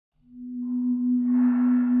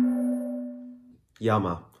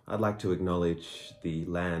Yama, I'd like to acknowledge the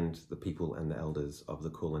land, the people and the elders of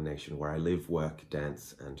the Kulin Nation where I live, work,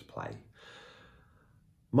 dance and play.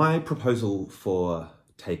 My proposal for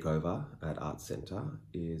takeover at Arts Centre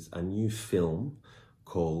is a new film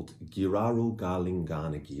called Giraru Galing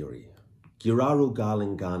Ganhagirri. Giraru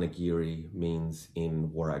Galing Ganhagirri means in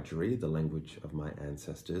Wiradjuri, the language of my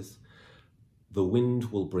ancestors, the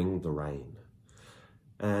wind will bring the rain.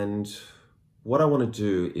 And what I want to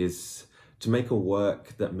do is to make a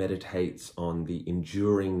work that meditates on the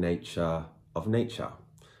enduring nature of nature,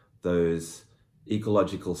 those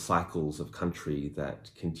ecological cycles of country that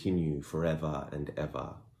continue forever and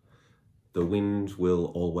ever. The wind will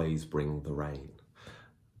always bring the rain.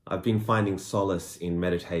 I've been finding solace in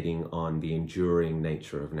meditating on the enduring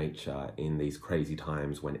nature of nature in these crazy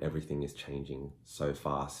times when everything is changing so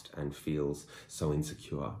fast and feels so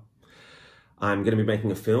insecure. I'm going to be making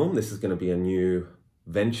a film. This is going to be a new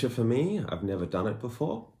venture for me. I've never done it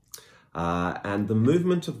before. And the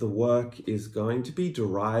movement of the work is going to be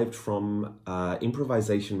derived from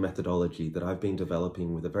improvisation methodology that I've been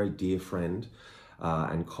developing with a very dear friend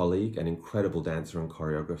and colleague, an incredible dancer and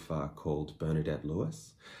choreographer called Bernadette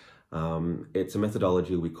Lewis. It's a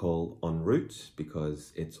methodology we call en route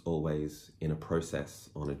because it's always in a process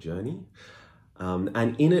on a journey.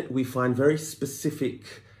 And in it, we find very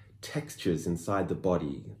specific textures inside the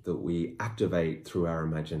body that we activate through our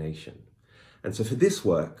imagination. And so for this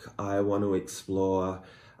work, I want to explore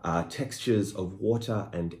textures of water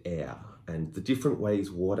and air and the different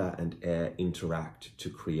ways water and air interact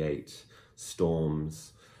to create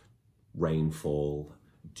storms, rainfall,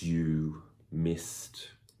 dew, mist,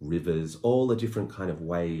 rivers, all the different kind of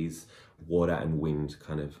ways water and wind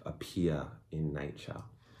kind of appear in nature.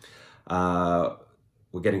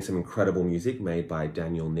 We're getting some incredible music made by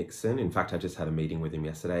Daniel Nixon. In fact, I just had a meeting with him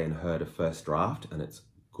yesterday and heard a first draft, and it's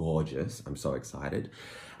gorgeous. I'm so excited.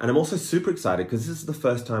 And I'm also super excited because this is the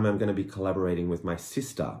first time I'm going to be collaborating with my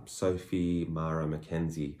sister, Sophie Mara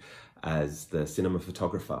Mackenzie, as the cinema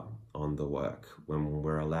photographer on the work when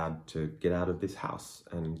we're allowed to get out of this house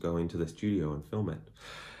and go into the studio and film it.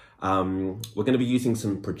 We're going to be using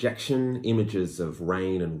some projection images of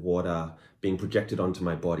rain and water being projected onto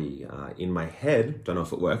my body. In my head, don't know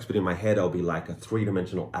if it works, but in my head I'll be like a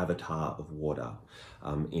three-dimensional avatar of water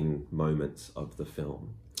in moments of the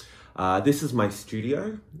film. This is my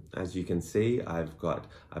studio. As you can see, I've got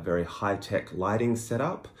a very high-tech lighting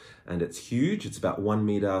setup and it's huge. It's about 1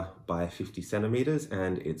 meter by 50 centimeters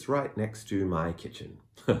and it's right next to my kitchen.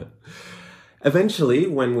 Eventually,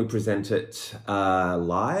 when we present it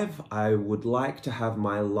live, I would like to have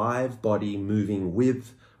my live body moving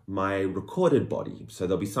with my recorded body. So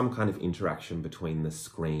there'll be some kind of interaction between the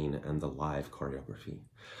screen and the live choreography.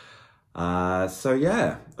 So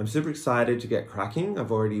yeah, I'm super excited to get cracking.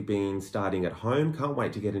 I've already been starting at home. Can't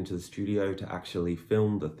wait to get into the studio to actually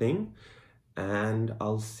film the thing. And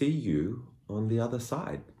I'll see you on the other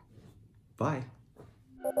side. Bye.